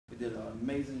did an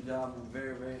amazing job. I'm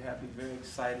very, very happy, very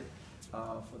excited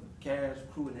for the cast,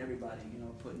 crew, and everybody, you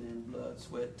know, putting in blood,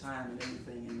 sweat, time, and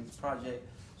everything in this project.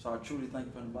 So I truly thank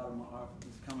you from the bottom of my heart for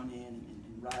just coming in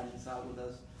and riding this out with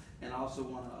us. And I also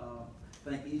want to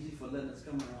thank Easy for letting us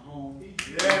come in our home. Yeah.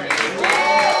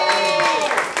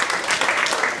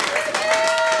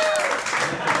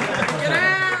 Get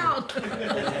out!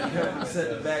 And helping set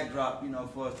the backdrop, you know,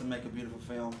 for us to make a beautiful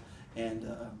film. And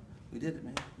we did it,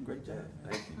 man. Great job.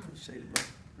 Thank you. Appreciate it, bro.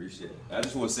 Appreciate it. I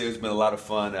just want to say it's been a lot of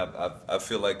fun. I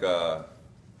feel like,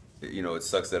 you know, it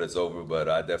sucks that it's over, but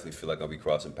I definitely feel like I'll be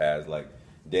crossing paths. Like,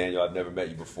 Daniel, I've never met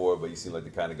you before, but you seem like the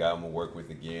kind of guy I'm going to work with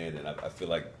again. And I feel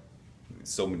like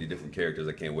so many different characters.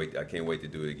 I can't wait to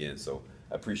do it again. So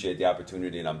I appreciate the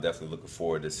opportunity, and I'm definitely looking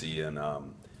forward to seeing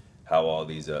how all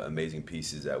these amazing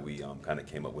pieces that we kind of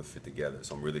came up with fit together.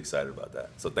 So I'm really excited about that.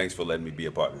 So thanks for letting me be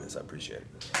a part of this. I appreciate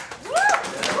it.